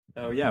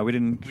Oh yeah, we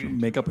didn't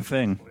make up a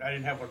thing. I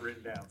didn't have one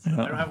written down. So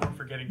I don't have one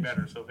for getting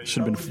better. So if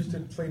Should have We been. just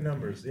did plain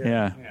numbers.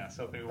 Yeah, yeah.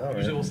 So if right.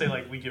 we'll say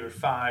like we give it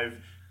 5,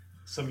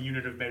 some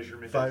unit of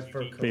measurement. 5 that's for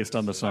unique. coats. based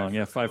on the song.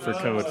 Yeah, 5 for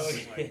coats,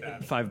 Something like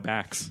that. 5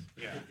 backs.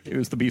 Yeah. It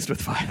was the beast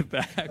with 5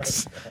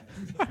 backs.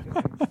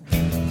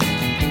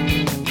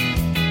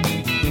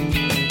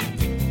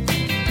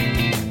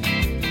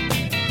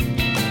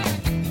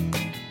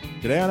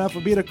 Today on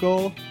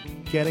Alphabetical,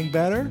 getting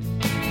better.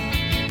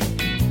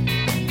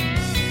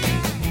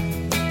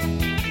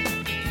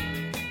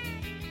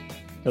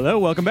 Hello,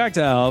 welcome back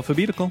to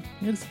Alphabetical.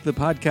 It's the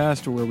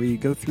podcast where we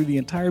go through the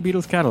entire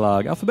Beatles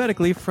catalog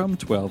alphabetically from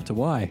 12 to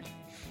Y.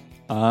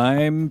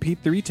 I'm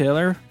Pete the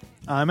Retailer,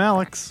 I'm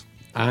Alex.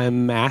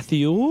 I'm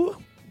Matthew.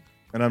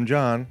 And I'm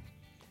John.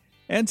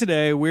 and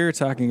today we're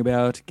talking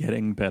about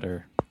Getting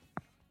Better.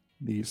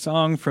 The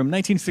song from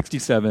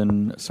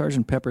 1967,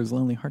 Sgt. Pepper's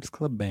Lonely Hearts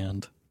Club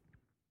Band.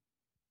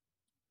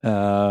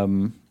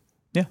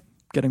 Yeah,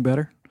 Getting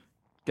Better.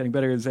 Getting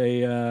Better is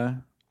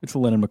it's a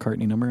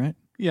Lennon-McCartney number, right?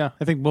 Yeah,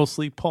 I think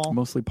mostly Paul.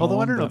 Mostly Paul,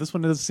 Although I don't know, but- this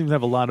one does seem to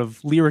have a lot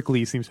of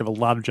lyrically seems to have a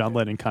lot of John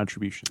Lennon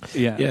contributions.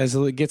 Yeah. Yeah,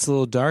 so it gets a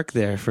little dark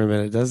there for a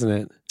minute, doesn't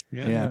it?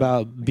 Yeah.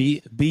 About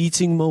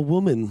beating my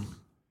woman.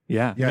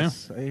 Yeah.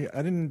 Yes, I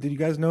didn't. Did you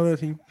guys know that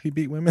he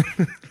beat women?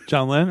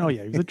 John Lennon? Oh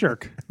yeah, he was a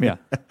jerk. Yeah.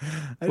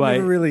 I Why-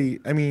 never really.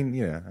 I mean,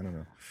 yeah, I don't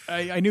know.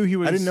 I knew he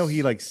was... I didn't know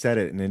he said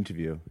it in an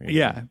interview.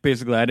 Yeah,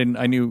 basically, I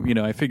knew,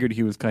 I figured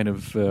he was kind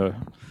of,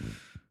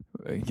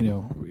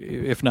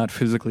 if not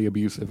physically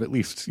abusive, at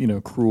least,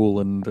 cruel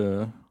and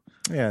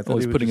Yeah, I thought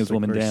always he was putting just his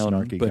woman very down.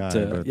 snarky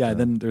But, guy,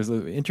 then there's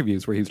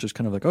interviews where he was just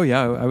kind of like, oh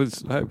yeah, I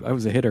was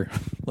a hitter.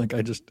 Like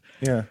I just,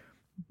 yeah.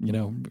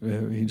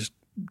 he just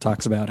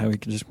talks about how he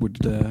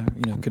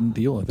couldn't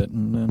deal with it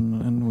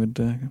and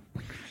would,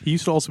 He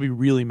used to also be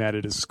really mad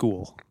at his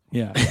school.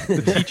 yeah.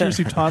 The teachers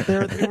who taught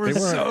there, they were They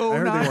weren't- so I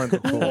heard not they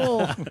weren't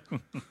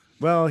cool.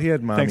 Well, he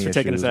had mommy Thanks for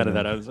taking us issues out of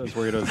and that. I was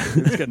worried it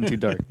was getting too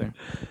dark there.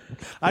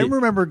 I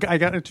remember I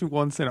got into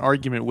once an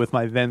argument with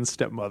my then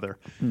stepmother,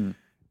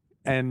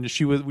 and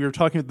we were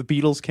talking. The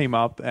Beatles came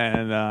up,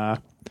 and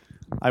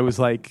I was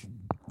like,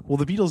 "Well,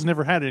 the Beatles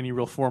never had any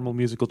real formal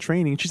musical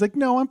training." She's like,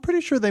 "No, I'm pretty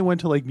sure they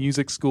went to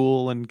music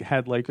school and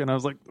had And I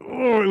was like,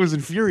 "Oh, it was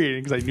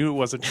infuriating because I knew it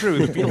wasn't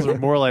true. The Beatles were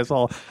more or less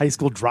all high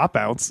school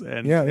dropouts,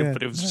 and Yeah.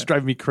 but it was just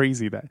driving me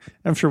crazy. That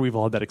I'm sure we've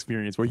all had that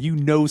experience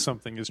where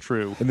something is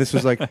true. And this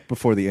was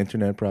before the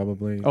internet,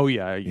 probably. Oh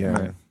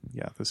yeah.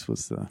 This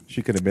was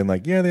She could have been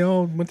like, yeah, they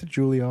all went to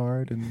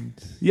Juilliard and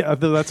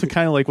that's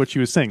kind of like what she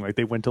was saying. Like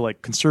they went to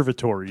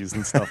conservatories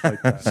and stuff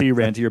like that. So you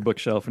ran to your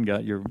bookshelf and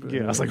got your...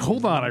 Yeah, I was like,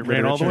 hold on, I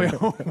ran all the way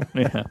home.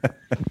 Yeah.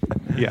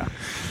 Yeah.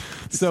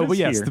 So, says but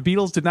yes, here- the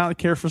Beatles did not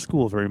care for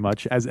school very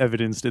much, as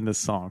evidenced in this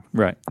song,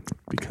 Right.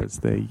 because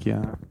they.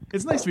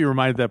 It's nice to be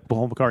reminded that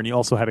Paul McCartney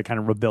also had a kind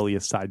of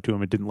rebellious side to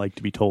him and didn't like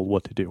to be told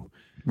what to do.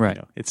 Right.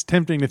 It's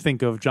tempting to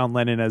think of John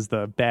Lennon as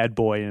the bad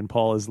boy, and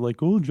Paul is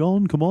like, "Oh,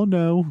 John, come on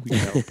now."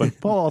 But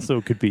Paul also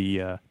could be,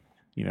 a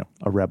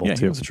rebel Yeah,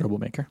 too. he was a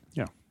troublemaker.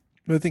 Yeah.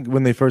 I think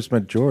when they first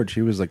met George,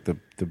 he was like the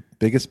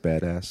biggest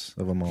badass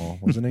of them all,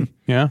 wasn't he?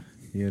 Yeah.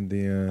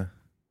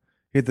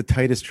 He had the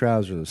tightest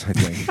trousers, I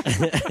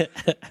think.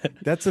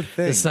 That's a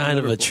thing. The sign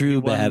of a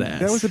true badass.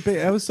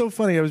 That was so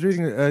funny. I was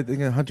reading I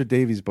think a Hunter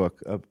Davies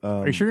book.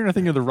 Are you sure you're not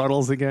thinking of the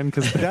Ruddles again?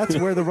 Because That's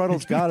where the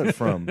Ruddles got it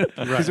from.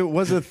 Because it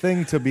was a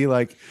thing to be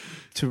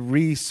to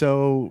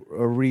re-sew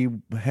or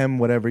re-hem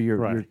whatever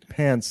your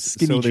pants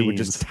Skinny so they were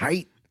jeans. just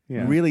tight,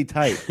 Yeah. really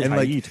tight. And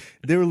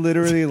they were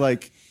literally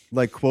like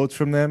quotes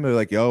from them. They're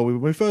like, yo,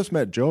 when we first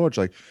met George,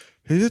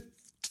 he's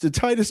the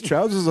tightest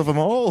trousers of them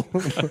all.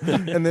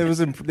 And they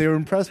were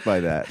impressed by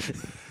that.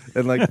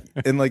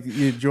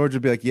 And George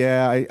would be like,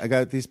 yeah, I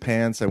got these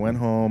pants. I went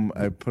home.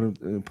 I put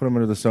them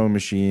under the sewing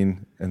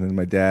machine. And then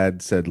my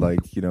dad said,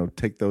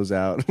 take those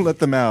out, let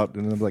them out.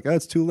 And I'm like, oh,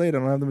 it's too late. I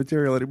don't have the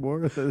material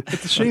anymore.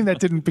 it's a shame that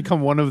didn't become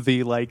one of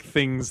the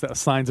things,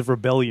 signs of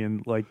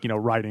rebellion,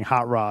 riding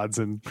hot rods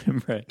and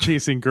Right.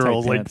 chasing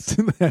girls, Tight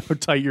how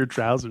tight your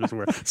trousers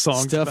were.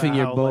 Songs Stuffing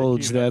your about,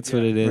 bulge, that's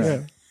what it is.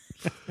 Yeah.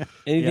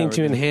 Anything Yeah,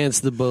 to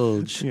enhance the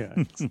bulge. Yeah.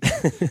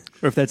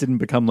 Or if that didn't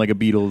become like a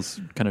Beatles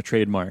kind of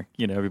trademark,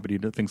 everybody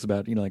thinks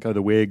about,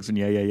 the wigs and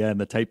and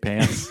the tight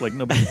pants.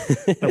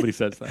 Nobody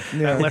says that.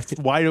 Yeah. Left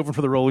wide open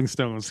for the Rolling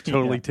Stones to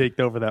totally take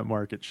over that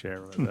market share.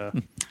 But,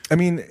 I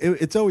mean,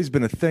 it's always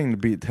been a thing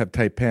to have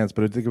tight pants,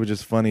 but I think it was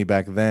just funny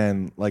back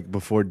then,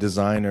 before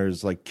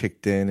designers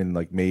kicked in and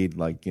made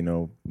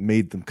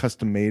made them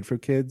custom made for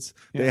kids.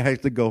 They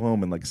had to go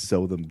home and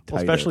sew them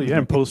tighter. especially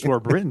in post-war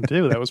Britain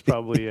too. That was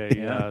probably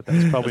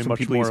that's probably That's when much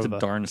people more used of to a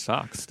darn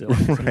socks still.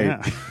 Right.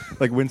 Yeah.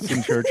 Like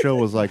Winston Churchill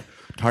was like,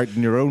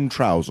 tighten your own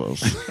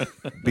trousers.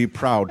 Be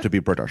proud to be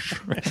British.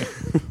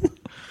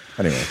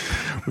 Anyway.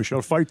 We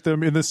shall fight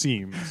them in the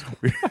seams.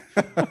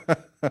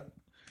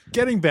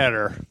 Getting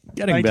better.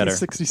 Getting better.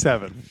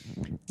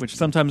 1967. Which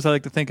sometimes I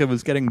like to think of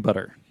as getting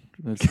butter.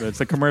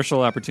 It's a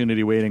commercial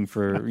opportunity waiting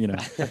for,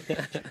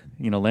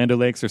 Land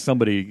O'Lakes or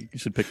somebody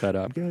should pick that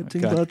up. Got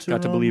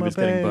to believe it's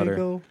getting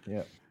butter.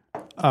 Yeah.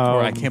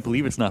 Or I can't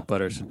believe it's not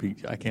butter. Should be.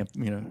 I can't.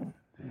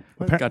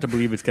 Got to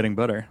believe it's getting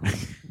butter.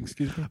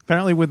 Excuse me.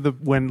 Apparently,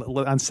 when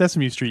on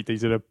Sesame Street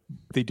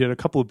they did a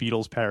couple of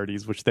Beatles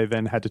parodies, which they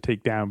then had to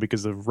take down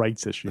because of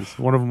rights issues.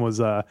 One of them was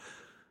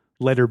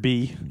Letter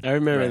B I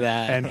remember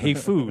that. and Hey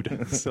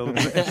Food. So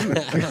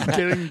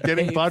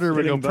getting butter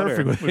would go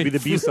perfect with would be the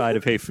B side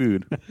of Hey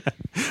Food.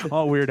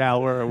 Oh, Weird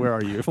Al, where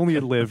are you? If only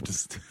it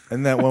lived.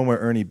 And that one where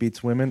Ernie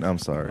beats women. I'm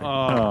sorry.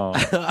 Oh,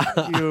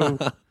 You,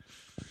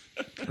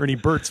 Ernie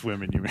Burt's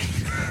women, you mean?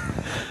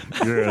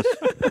 Yes.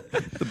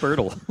 the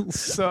Birtle.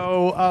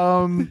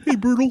 So, hey,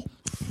 Brutal.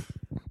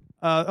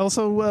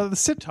 Also, the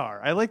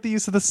sitar. I like the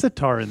use of the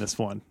sitar in this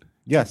one.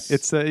 Yes.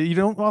 It's you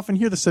don't often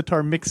hear the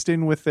sitar mixed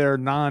in with their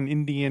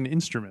non-Indian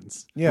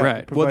instruments. yeah. Right.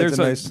 It Well, provides there's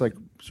a a- nice like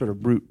sort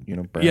of root.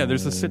 Yeah,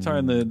 there's a sitar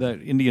and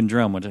that Indian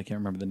drum, which I can't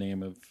remember the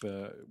name of.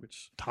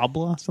 Which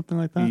Tabla, something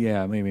like that.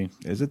 yeah, maybe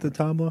Is it the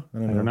tabla? I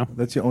don't know.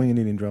 That's the only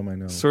Indian drum I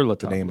know. Surla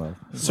the tabla. name of.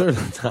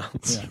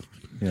 Certainly.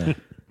 Yeah.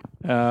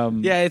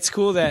 Yeah, it's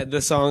cool that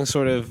the song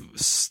sort of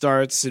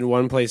starts in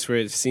one place where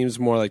it seems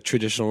more like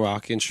traditional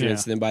rock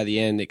instruments, Yeah. and then by the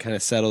end it kind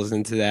of settles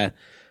into that.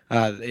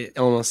 It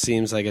almost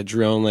seems like a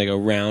drone, like a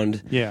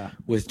round Yeah.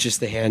 with just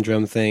the hand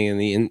drum thing, and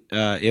the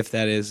if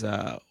that is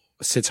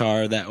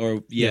sitar,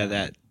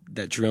 that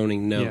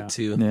droning note Yeah.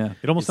 too. yeah.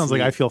 It almost It's sounds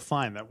like neat. I Feel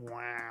Fine. That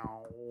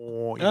wow.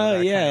 Oh,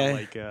 that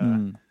yeah.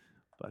 kinda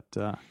like,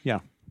 but yeah.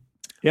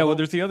 Yeah, well,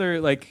 there's the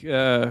other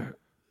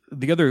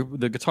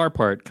the guitar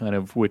part kind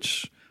of,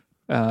 which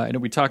I know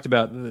we talked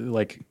about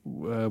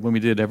when we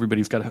did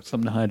Everybody's Got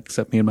Something to Hide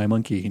Except Me and My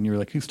Monkey, and you were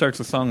like, who starts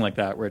a song like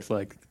that where it's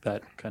like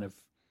that kind of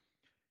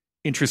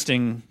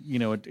interesting,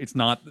 it's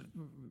not the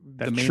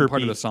That main chirpy-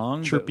 part of the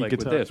song, chirpy but like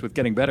guitar. with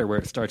Getting Better, where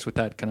it starts with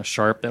that kind of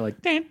sharp, that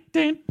like din,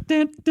 din,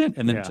 din, din,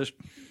 and then Yeah. it just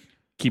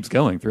keeps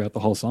going throughout the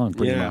whole song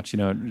pretty Yeah. much.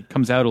 It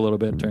comes out a little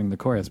bit during the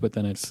chorus, but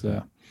then it's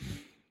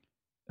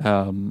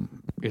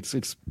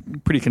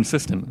pretty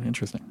consistent and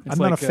interesting. It's I'm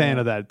not a like, fan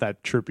of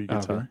that chirpy oh,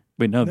 guitar. really?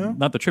 Wait, no, No?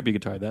 not the trippy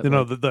guitar. That That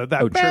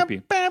oh, chirpy.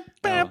 bam,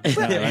 bam, Oh,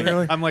 bam. yeah,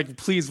 really? I'm like,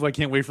 please, I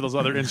can't wait for those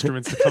other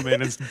instruments to come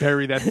in and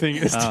bury that thing.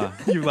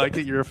 You like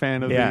it? You're a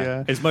fan of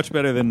Yeah, it's much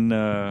better than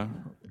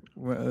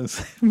what was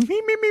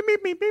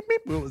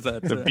what was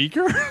that? the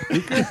beaker?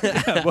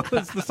 Yeah, what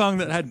was the song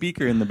that had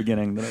Beaker in the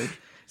beginning?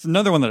 It's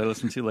another one that I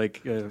listened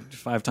to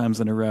 5 times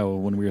in a row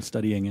when we were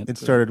studying it. It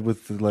started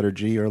with the letter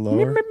G or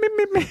lower.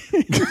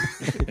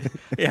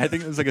 Yeah, I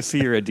think it was like a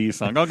C or a D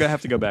song. I'll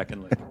have to go back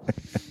and look.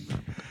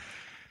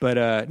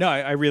 But no,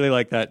 I really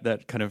like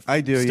that kind of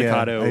I do, yeah.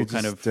 staccato I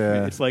kind just,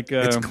 of. It's like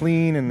it's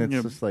clean and it's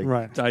just like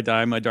Right. "Die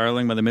Die My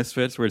Darling" by the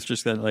Misfits, where it's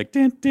just that like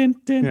din din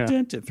din Yeah.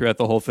 din, din throughout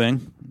the whole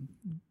thing.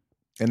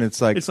 and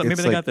it's like Maybe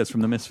it's they like, got this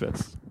from the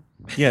Misfits.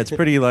 yeah, it's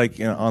pretty like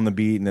on the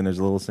beat, and then there's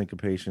a little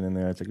syncopation in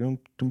there. It's like I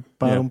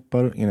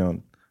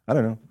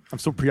don't know. I'm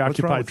so wrong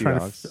preoccupied with you,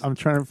 Alex? I'm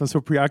so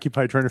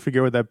preoccupied trying to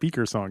figure out what that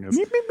beaker song is.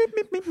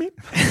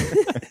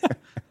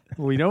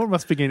 Well, we know it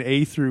must begin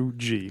A through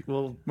G.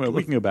 Well, Well,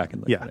 we can go back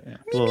and look yeah. at it.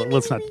 Well,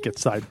 let's not get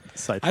side.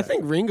 I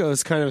think Ringo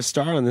is kind of a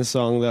star on this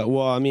song. That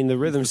the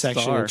rhythm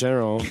section star. in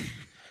general.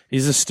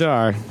 He's a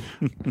star.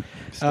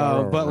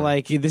 But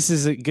like this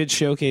is a good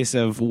showcase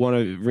of one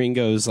of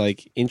Ringo's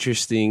like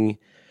interesting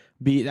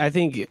beat. I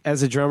think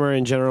as a drummer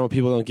in general,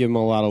 people don't give him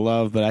a lot of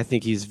love, but I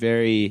think he's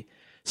very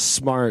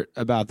smart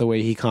about the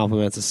way he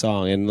complements a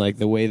song and like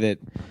the way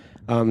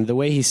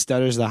he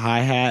stutters the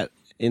hi-hat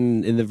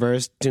in the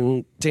verse.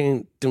 Dun,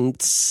 dun, dun,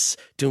 tss,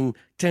 dun,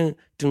 dun,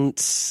 dun,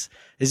 tss.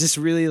 It's just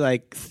really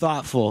like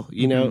thoughtful,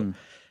 and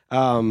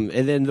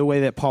then the way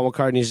that Paul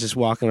McCartney's just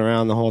walking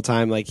around the whole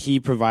time, like he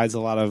provides a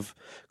lot of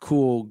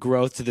cool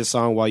growth to the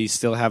song while you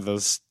still have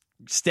those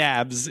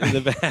stabs in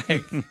the back.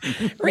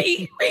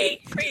 Ree,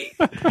 ree, ree.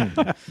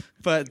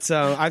 But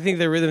I think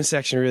the rhythm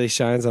section really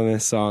shines on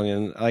this song,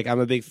 and like I'm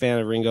a big fan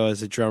of Ringo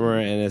as a drummer,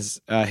 and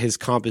as his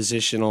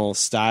compositional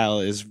style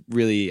is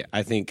really,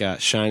 I think,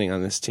 shining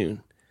on this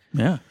tune.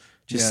 Yeah.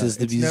 Just Yeah, as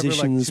the it's never,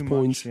 like, musicians' too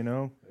points.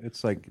 much,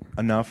 it's like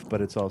enough, but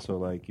it's also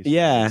like you said,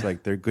 Yeah. it's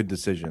like they're good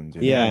decisions.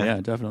 Yeah.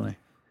 Yeah, definitely.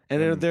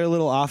 And they're a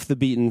little off the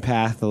beaten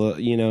path.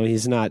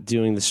 He's not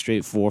doing the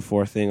straight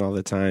 4/4 thing all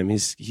the time.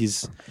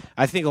 He's.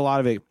 I think a lot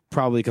of it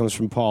probably comes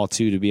from Paul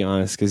too, to be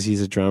honest, because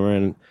he's a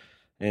drummer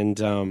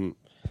and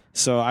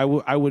so I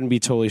wouldn't be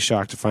totally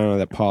shocked to find out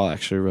that Paul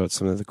actually wrote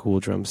some of the cool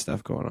drum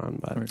stuff going on.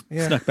 But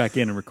Snuck back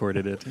in and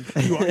recorded it.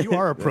 you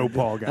are a pro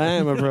Paul guy. I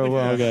am a pro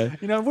Paul guy.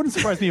 It wouldn't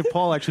surprise me if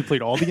Paul actually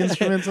played all the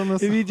instruments on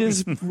this. If he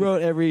just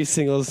wrote every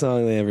single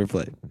song they ever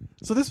played.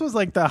 So this was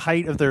like the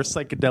height of their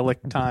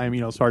psychedelic time,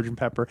 Sgt.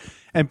 Pepper,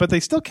 but they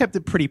still kept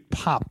it pretty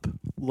pop.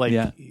 Like,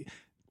 Yeah.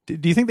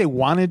 do you think they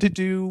wanted to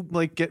do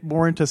get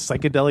more into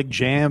psychedelic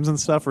jams and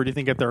stuff, or do you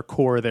think at their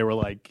core they were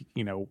like,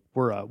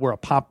 we're a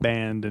pop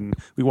band and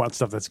we want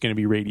stuff that's going to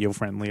be radio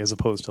friendly as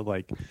opposed to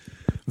like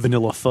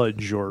Vanilla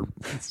Fudge or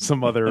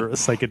some other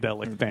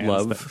psychedelic bands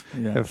Love.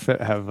 that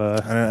Yeah. have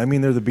I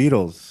mean, they're the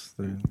Beatles.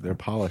 They're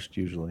polished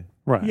usually.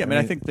 right. Yeah,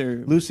 I think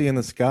they're Lucy in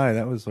the Sky,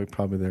 that was like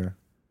probably their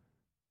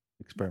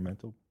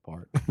experimental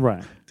part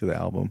right. to the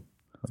album.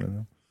 I don't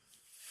know.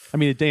 I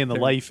mean, A Day in the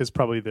Life is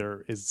probably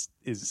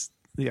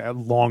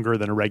longer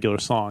than a regular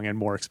song and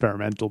more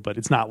experimental, but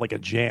it's not like a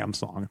jam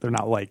song. They're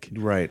not like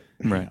Right.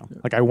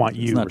 like I Want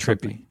You. It's not or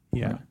something. trippy.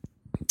 Yeah.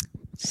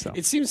 So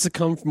It seems to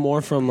come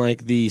more from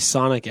like the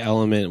sonic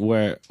element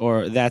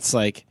or that's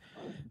like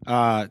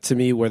to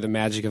me where the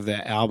magic of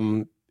the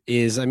album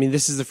is. I mean,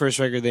 this is the first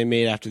record they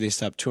made after they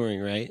stopped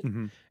touring, right?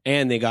 Mm-hmm.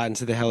 And they got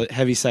into the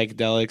heavy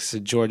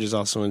psychedelics. George is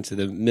also into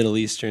the Middle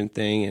Eastern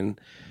thing,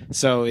 and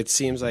so it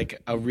seems like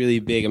a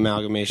really big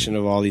amalgamation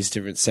of all these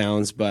different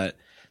sounds. But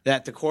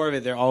at the core of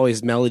it, they're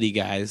always melody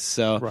guys.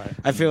 So Right.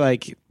 I feel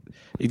like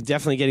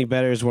Definitely Getting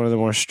Better is one of the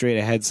more straight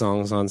ahead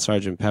songs on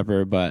Sgt.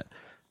 Pepper, but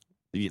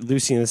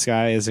Lucy in the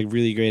Sky is a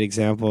really great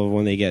example of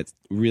when they get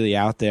really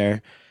out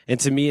there. And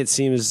to me, it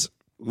seems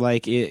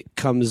like it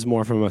comes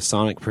more from a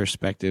sonic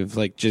perspective,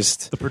 like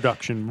just the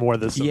production more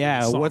the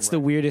song, what's the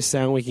weirdest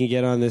sound we can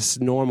get on this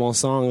normal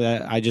song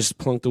that I just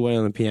plunked away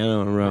on the piano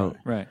and wrote?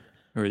 Right.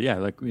 Or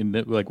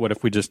like what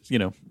if we just,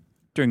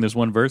 during this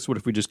one verse, what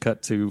if we just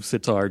cut to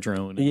sitar,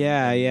 drone?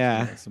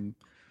 And, some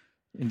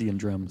Indian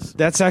drums.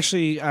 That's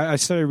actually, I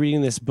started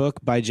reading this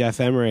book by Jeff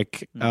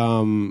Emmerich,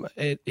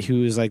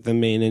 who is like the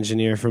main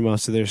engineer for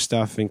most of their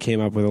stuff and came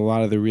up with a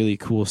lot of the really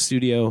cool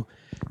studio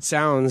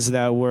sounds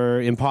that were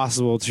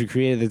impossible to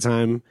create at the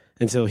time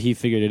until he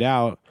figured it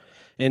out.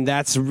 And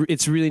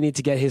it's really neat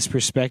to get his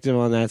perspective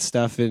on that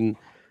stuff and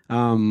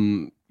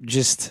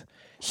just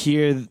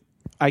hear,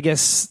 I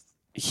guess,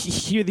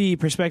 hear the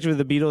perspective of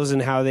the Beatles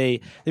and how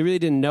they really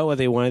didn't know what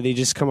they wanted. They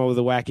just come up with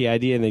a wacky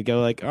idea and they'd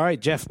go like, all right,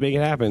 Jeff, make it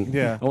happen.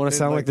 Yeah. I want to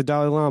sound like the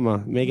Dalai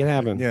Lama. Make it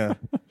happen. Yeah,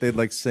 they'd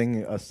like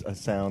sing a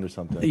sound or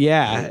something.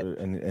 Yeah.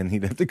 and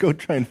he'd have to go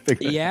try and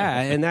figure it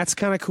Yeah, and that's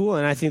kind of cool.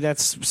 And I think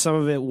that's some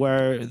of it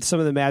where some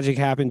of the magic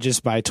happened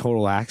just by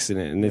total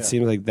accident. And it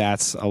seems like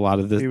that's a lot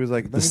of the He was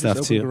like, let the me stuff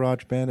just open too.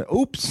 GarageBand.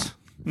 Oops.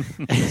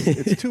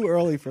 It's too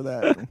early for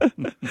that.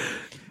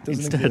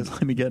 Doesn't Instead, exist.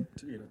 let me get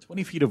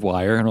 20 feet of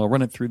wire and I'll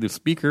run it through the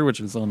speaker, which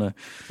is on a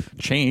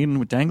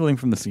chain dangling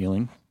from the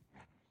ceiling.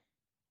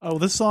 Oh,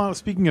 this song,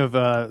 speaking of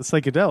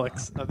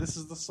psychedelics, this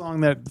is the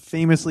song that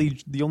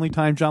famously, the only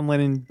time John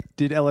Lennon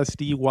did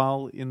LSD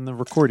while in the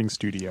recording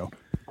studio.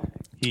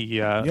 He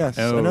Yes,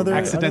 Oh, another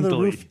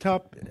accidentally.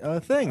 rooftop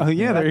thing. Oh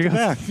yeah, there you go.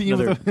 Back.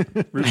 Theme of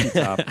the- Roofy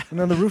top.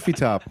 Another roofy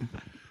top.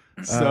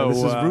 So, this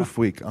is Roof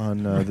Week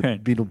on the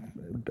Right. Beatle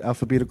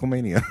Alphabetical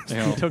Mania.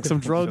 he took some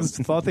drugs,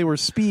 thought they were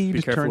speed.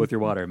 Be careful with your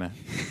water, man.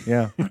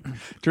 Yeah,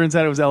 Turns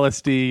out it was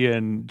LSD,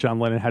 and John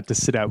Lennon had to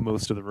sit out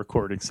most of the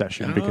recording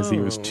session because he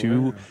was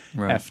too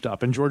Right. effed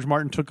up. And George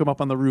Martin took him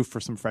up on the roof for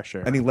some fresh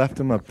air. and he left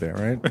him up there,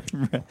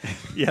 right?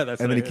 Yeah, that's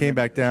And then he came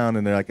back down,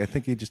 and they're like, "I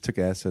think he just took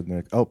acid." And they're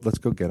like, "Oh, let's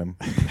go get him."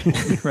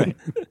 Right.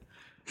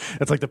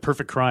 That's like the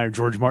perfect crime.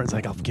 George Martin's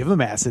like, I'll give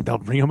him acid, they'll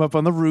bring him up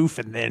on the roof,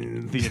 and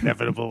then the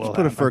inevitable will Put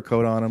a happen. fur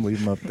coat on him,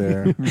 leave him up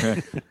there.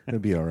 It'll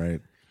be all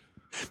right.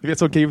 Maybe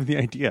that's what gave him the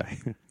idea.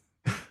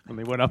 When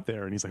they went up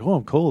there, and he's like, "Oh,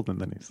 I'm cold,"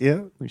 and then he's like,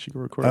 Yeah, "We should go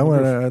record." on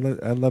the roof."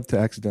 I'd love to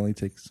accidentally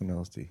take some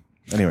LSD.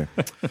 Anyway,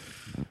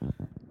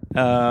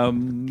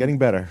 Um, getting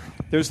better.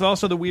 there's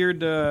also the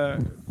weird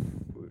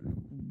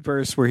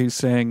verse where he's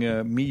saying,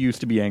 "Me used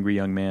to be angry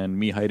young man,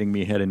 me hiding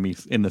me head in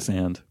the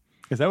sand."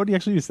 Is that what he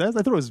actually says?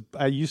 I thought it was,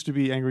 "I used to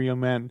be angry young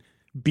man,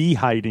 be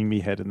hiding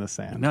me head in the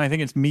sand." No, I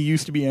think it's me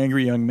used to be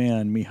angry young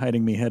man, me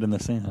hiding me head in the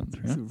sand.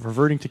 It's Right?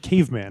 reverting to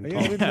caveman. Yeah,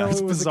 I didn't know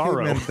it's it was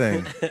bizarro. a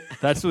caveman thing.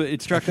 That's what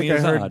it I struck me think I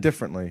as heard odd.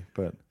 differently,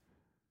 but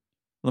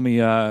Let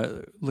me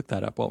look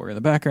that up while we're in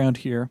the background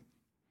here.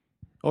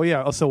 Oh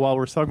yeah. Also, while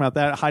we're talking about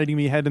that, hiding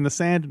me head in the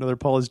sand, another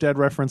Paul is Dead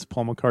reference.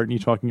 Paul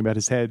McCartney talking about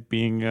his head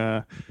being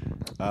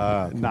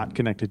not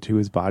connected to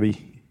his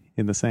body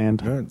in the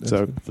sand. Good, that's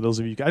So good. for those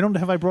of you,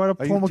 have I brought up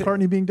Are Paul you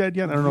McCartney being dead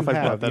yet? I don't know if I You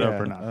brought have, that up yeah.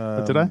 or not.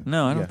 But did I?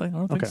 No, I don't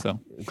Yeah. think Okay. so.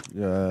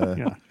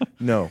 Yeah.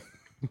 no.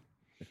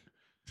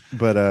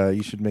 But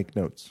you should make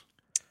notes.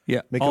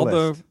 Yeah, Make a all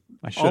list.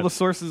 I should. all the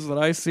sources that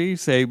I see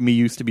say me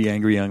used to be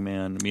angry young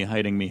man, me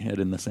hiding me head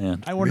in the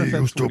sand. I wonder if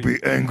that's what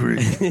he-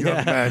 angry, young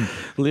man.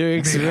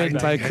 Lyrics written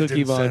by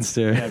Cookie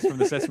Monster. Yeah, it's from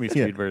the Sesame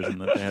Street version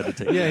that they had to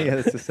take. Yeah,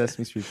 that's the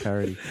Sesame Street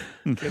parody.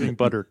 getting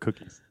butter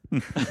cookies.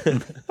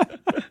 Gotta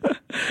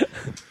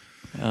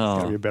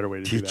be Oh, a better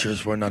way to do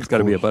that. were not. there's got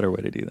to be a better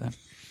way to do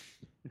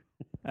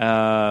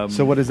that.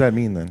 So what does that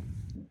mean then?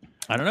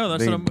 I don't know.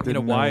 That's They what I'm,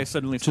 didn't why know. I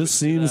suddenly Just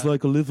seems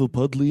like a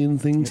Liverpudlian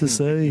thing to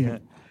say.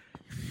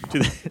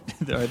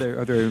 are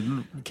there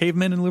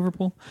cavemen in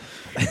Liverpool?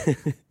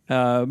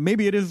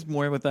 Maybe it is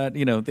more with that,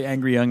 the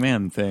angry young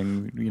man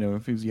thing.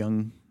 If he's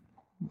young,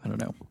 I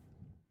don't know.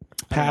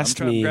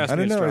 Past I'm me. grasping I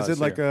don't know. at Is it straws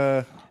like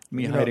here.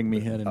 Me you know, hiding me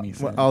head in me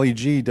Well, sand? Ali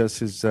G does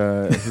his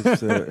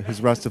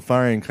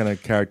Rastafarian kind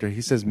of character.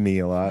 He says "me"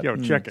 a lot. Yo,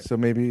 check it. So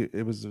maybe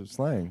it was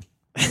slang.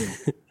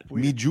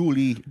 Me,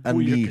 Julie, and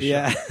me.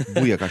 Yeah.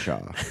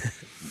 Booyakasha.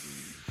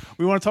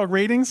 We want to talk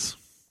ratings.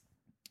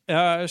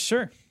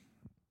 Sure.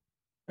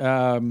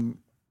 I'll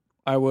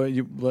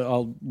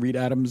read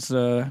Adam's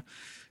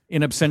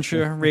in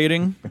absentia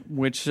rating,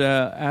 which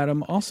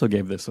Adam also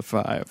gave this a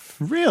 5.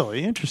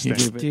 Really interesting.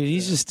 He gave Dude,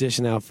 he's just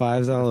dishing out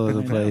fives all over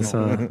the place,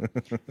 huh?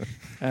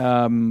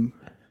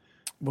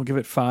 we'll give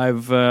it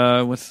 5.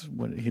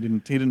 What he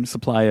didn't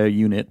supply a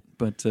unit,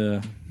 but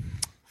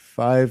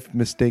 5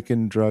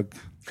 mistaken drug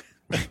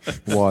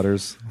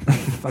waters.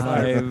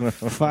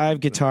 5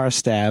 guitar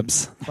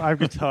stabs. 5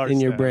 guitar In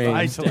your stabs. brain.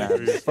 I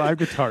told you, 5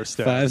 guitar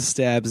stabs. 5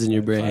 stabs in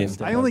your brain.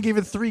 I only gave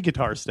it 3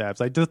 guitar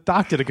stabs. I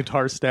deducted a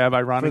guitar stab,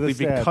 ironically,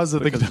 stabs. because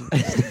of the guitar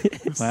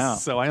stabs. Wow.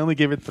 So I only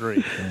gave it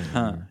 3.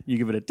 you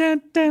give it a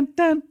dun dun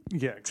dun.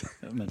 Yeah.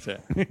 And that's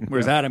it.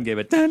 Whereas Adam gave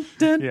it dun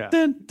dun Yeah.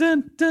 dun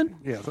dun dun.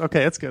 Yeah. Okay,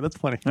 that's good. That's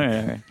plenty. All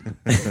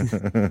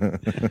right.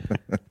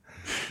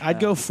 I'd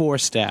go 4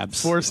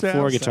 stabs. 4 stabs?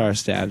 4 guitar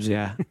stabs,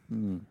 yeah.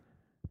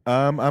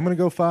 I'm gonna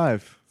go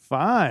 5.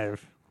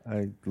 5.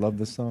 I love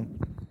this song.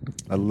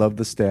 I love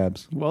the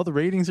stabs. Well, the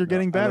ratings are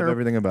getting I love better.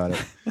 everything about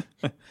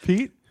it.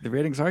 Pete, The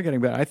ratings are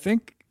getting better. I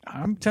think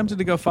I'm tempted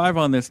to go 5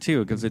 on this too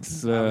because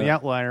it's the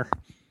outlier.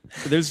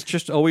 there's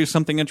just always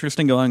something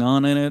interesting going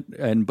on in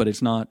it, but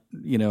it's not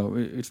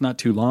it's not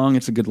too long.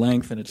 It's a good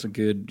length and it's a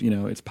good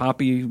it's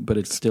poppy, but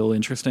it's still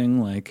interesting.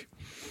 Like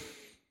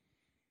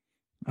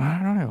I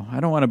don't know. I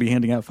don't want to be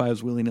handing out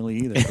 5s willy nilly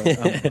either.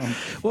 But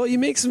Well, you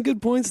make some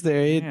good points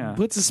there. It Yeah.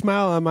 puts a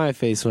smile on my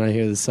face when I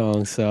hear the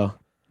song, so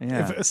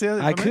yeah, If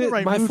I'm I in the could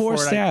right my mood 4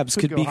 for it, I stabs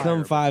could go become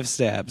higher. 5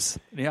 stabs.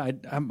 yeah.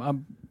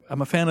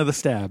 I'm a fan of the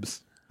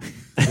Stabs.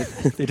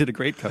 They did a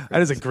great cover.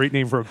 That is a great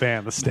name for a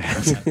band, the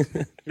Stabs.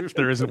 If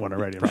there isn't one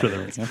already, I'm sure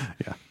there is.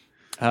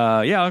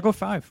 Yeah. Yeah, I'll go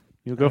 5.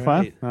 You'll go 5?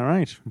 right. All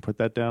right. Put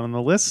that down on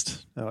the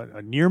list.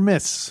 A near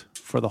miss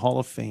for the Hall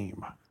of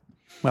Fame.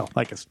 Well,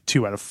 I guess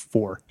 2 out of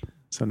 4.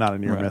 So not a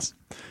near Right. miss.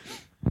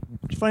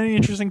 Did you find any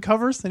interesting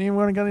covers?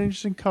 Anyone got any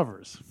interesting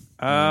covers?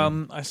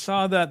 I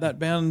saw that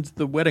band,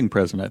 The Wedding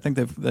Present. I think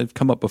they've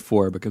come up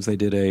before because they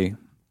did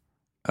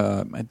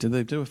did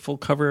they do a full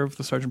cover of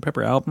the Sgt.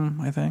 Pepper album?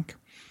 I think.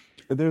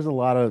 There's a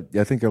lot of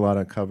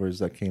covers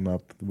that came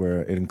up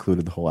where it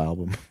incled the whole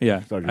album. Yeah,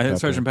 Sgt. I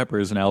think Pepper. Sgt. Pepper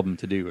is an album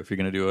to do if you're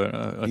going to do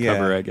a Yeah.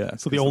 cover, I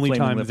guess. So the 'Cause only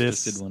Flaming time Lips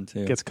this just did one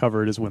too. gets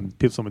covered is when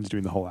someone's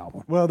doing the whole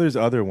album. Well, there's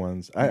other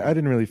ones. I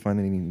didn't really find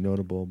any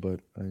notable, but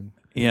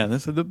Yeah,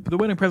 the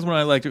Wedding Present one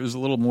I liked. It was a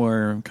little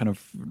more kind of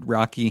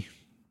rocky,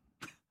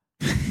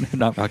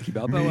 not Rocky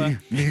Balboa.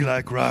 me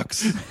like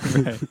rocks.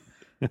 Right.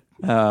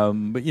 But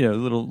a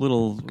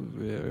little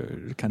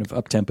kind of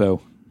up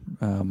tempo.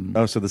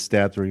 Oh, so the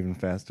stabs were even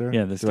faster.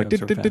 Yeah, the They're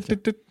stabs were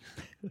faster.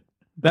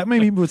 That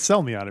maybe would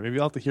sell me on it. Maybe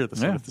I'll have to hear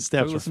this one if the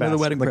stabs are Listen to fast.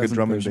 the Wedding like a Present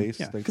drum and version. bass.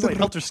 Yeah, Like, because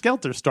Helter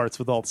Skelter starts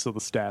with also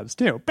the stabs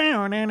too. Oh,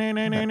 we're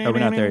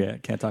not there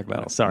yet. Can't talk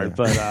about it. Sorry,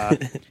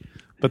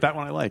 but that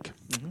one I like.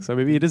 So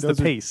maybe it is Those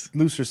the are pace.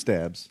 looser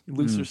stabs.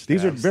 Looser stabs.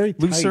 These are very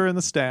looser tight- in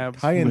the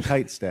stabs. High and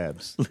tight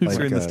stabs.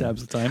 Looser in the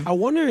stabs of time. I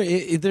wonder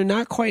if they're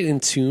not quite in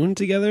tune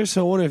together,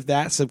 so I wonder if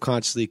that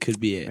subconsciously could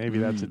be it. Maybe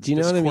that's a Do you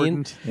know what I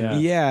mean? discordant-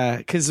 Yeah.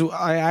 because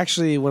I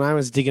actually, when I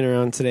was digging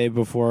around today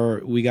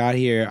before we got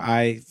here,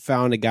 I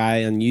found a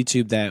guy on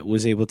YouTube that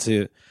was able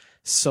to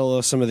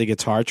solo some of the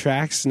guitar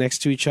tracks next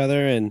to each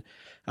other, and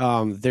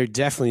they're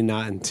definitely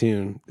not in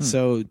tune.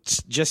 So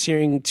just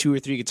hearing 2 or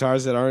 3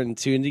 guitars that aren't in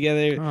tune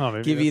together Oh,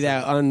 maybe give you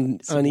that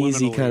that's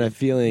uneasy subliminally- kind of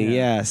feeling.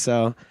 Yeah. Yeah.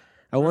 So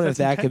I wonder if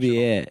that's that could be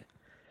it.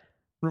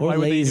 Why Or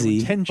would they lazy.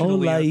 Or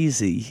intentionally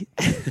lazy.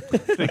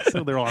 think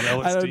so? They're on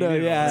LSD. I don't know.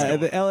 you Yeah,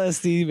 what's the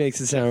LSD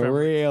makes it sound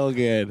real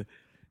good.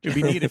 It'd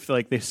be neat if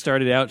they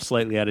started out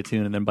slightly out of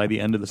tune, and then by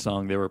the end of the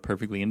song they were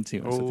perfectly in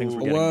tune. So things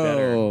were getting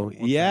better. Whoa!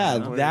 Yeah,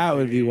 that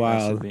would be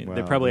wild. They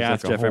Wow, probably there's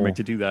asked like a Jeff Emmerich whole-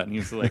 to do that, and he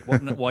was like,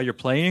 "What, while you're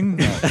playing?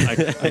 No,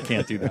 I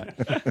can't do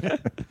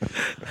that."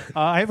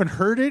 I haven't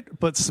heard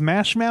it, but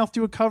Smash Mouth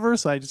do a cover,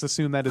 so I just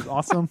assume that is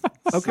awesome.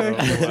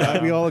 Okay,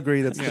 we all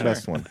agree that's the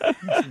best one.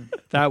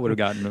 That would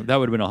have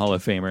been a Hall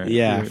of Famer.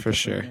 Yeah, for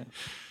sure.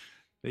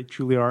 They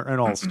truly are an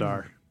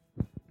all-star.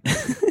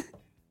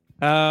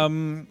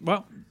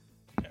 Well,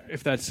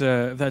 if that's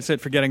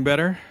it for getting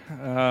better.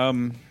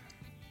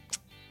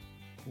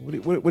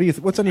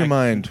 What's on your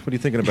mind? What are you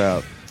thinking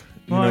about?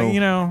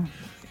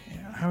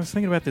 I was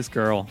thinking about this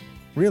girl.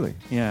 Really?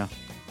 Yeah.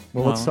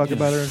 Well, let's talk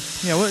about her.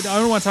 Yeah, well, I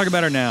don't want to talk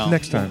about her now.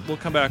 Next time. We'll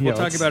come back. Yeah, We'll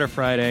talk let's- about her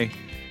Friday.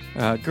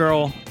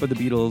 Girl by the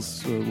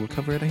Beatles. We'll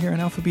cover it here in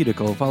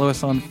Alphabetical. Follow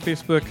us on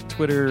Facebook,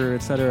 Twitter,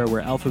 etc. We're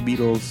Alpha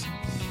Beatles.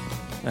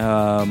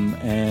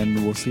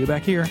 And we'll see you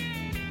back here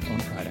on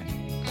Friday.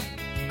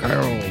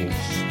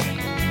 Girls.